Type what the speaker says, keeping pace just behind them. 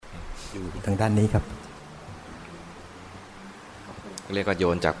อยู่ทางด้านนี้ครับเรียกว่าโย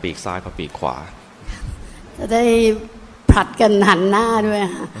นจากปีกซ้ายมาปีกขวาจะได้ผลัดกันหันหน้าด้วย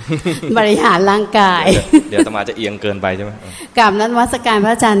ค่ะบริหารร่างกายเดี๋ยวอาตมาจะเอียงเกินไปใช่ไหมกราบนั้นวัสการพ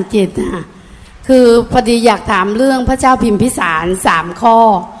ระอาจารย์กิตค่ะคือพอดีอยากถามเรื่องพระเจ้าพิมพิสาร3ข้อ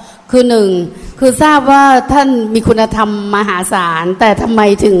คือ1คือทราบว่าท่านมีคุณธรรมมหาศาลแต่ทำไม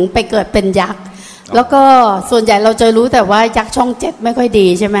ถึงไปเกิดเป็นยักษ์แล้วก็ส่วนใหญ่เราจะรู้แต่ว่ายักษ์ช่อง7ไม่ค่อยดี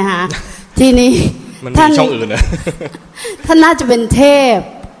ใช่ไหมฮะทีนี้ท่านช่องอื่นนะท่านน่าจะเป็นเทพ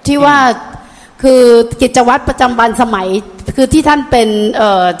ที่ว่าคือกิจวัตรประจำวันสมัยคือที่ท่านเป็น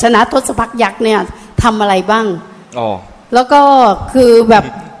ชนะทศพักยักษ์เนี่ยทำอะไรบ้างแล้วก็คือแบบ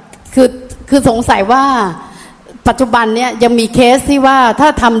คือสงสัยว่าปัจจุบันเนี่ยยังมีเคสที่ว่าถ้า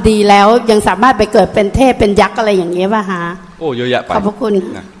ทำดีแล้วยังสามารถไปเกิดเป็นเทพเป็นยักษ์อะไรอย่างเงี้ยป่ะฮะโอ้เยอะแยะไปขอบพระคุณ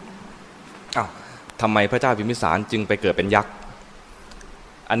อ้าวทำไมพระเจ้าพิมพิสารจึงไปเกิดเป็นยักษ์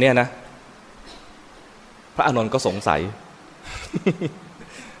อันเนี้ยนะพระอานนท์ก็สงสัย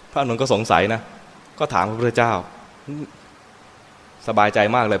พระอานนท์ก็สงสัยนะก็ถามพระพุทธเจ้าสบายใจ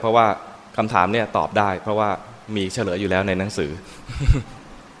มากเลยเพราะว่าคำถามเนี่ยตอบได้เพราะว่ามีเฉลยอยู่แล้วในหนังสือ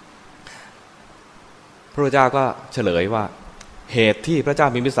พระพุทธเจ้าก็เฉลยว่าเหตุที่พระเจ้า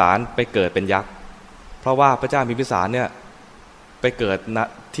พิมพิสารไปเกิดเป็นยักษ์เพราะว่าพระเจ้าพิมพิสารเนี่ยไปเกิดณ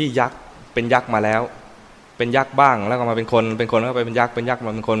ที่ยักษ์เป็นยักษ์มาแล้วเป็นยักษ์บ้างแล้วก็มาเป็นคนแล้วก็ไปเป็นยักษ์ม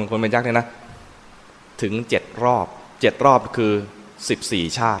าเป็นคนเป็นยักษ์เนี่ยนะถึง7 รอบคือ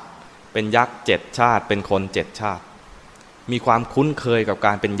14 ชาติเป็นยักษ์7 ชาติเป็นคน7 ชาติมีความคุ้นเคยกับก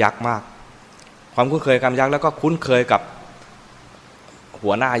ารเป็นยักษ์มากความคุ้นเคยกับยักษ์แล้วก็คุ้นเคยกับ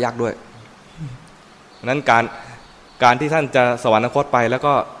หัวหน้ายักษ์ด้วยนั้นการที่ท่านจะสวรรคตไปแล้ว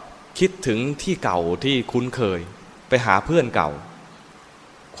ก็คิดถึงที่เก่าที่คุ้นเคยไปหาเพื่อนเก่า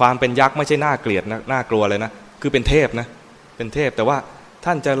ความเป็นยักษ์ไม่ใช่น่าเกลียดนะน่ากลัวเลยนะคือเป็นเทพนะเป็นเทพแต่ว่า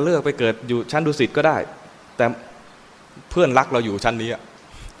ท่านจะเลือกไปเกิดอยู่ชั้นดุสิตก็ได้แต่เพื่อนรักเราอยู่ชั้นนี้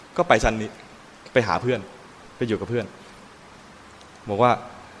ก็ไปชั้นนี้ไปหาเพื่อนไปอยู่กับเพื่อนบอกว่า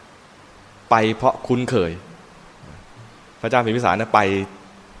ไปเพราะคุ้นเคยพระเจ้าพิมพิสารไป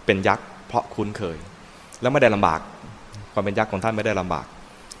เป็นยักษ์เพราะคุ้นเคยแล้วไม่ได้ลำบากความเป็นยักษ์ของท่านไม่ได้ลำบาก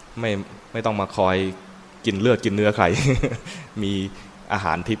ไม่ต้องมาคอยกินเลือดกินเนื้อใคร มีอาห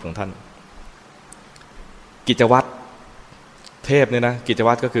ารทิพย์ของท่านกิจวัตรเทพเนี่ยนะกิจ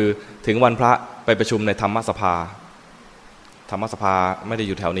วัตรก็คือถึงวันพระไปประชุมในธรรมสภาไม่ได้อ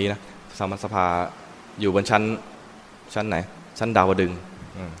ยู่แถวนี้นะธรรมสภาอยู่บนชั้นไหนชั้นดาวดึง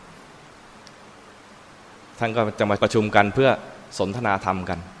ท่านก็จะมาประชุมกันเพื่อสนทนาธรรม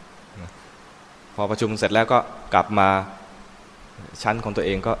กันพอประชุมเสร็จแล้วก็กลับมาชั้นของตัวเ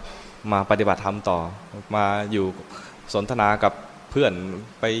องก็มาปฏิบัติธรรมต่อมาอยู่สนทนากับเพื่อน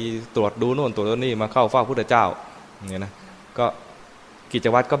ไปตรวจดูโน่นตรวจนี่มาเข้าเฝ้าพระพุทธเจ้าอย่างนี้นะก็กิจ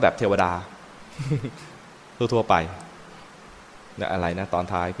วัตรก็แบบเทวดา ทั่วไปเนี่ยอะไรนะตอน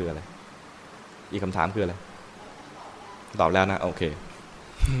ท้ายคืออะไรอีกคำถามคืออะไรตอบแล้วนะโอเค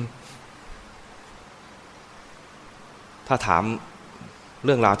ถ้าถามเ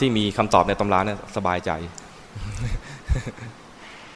รื่องราวที่มีคำตอบในตำราเนี่ยสบายใจ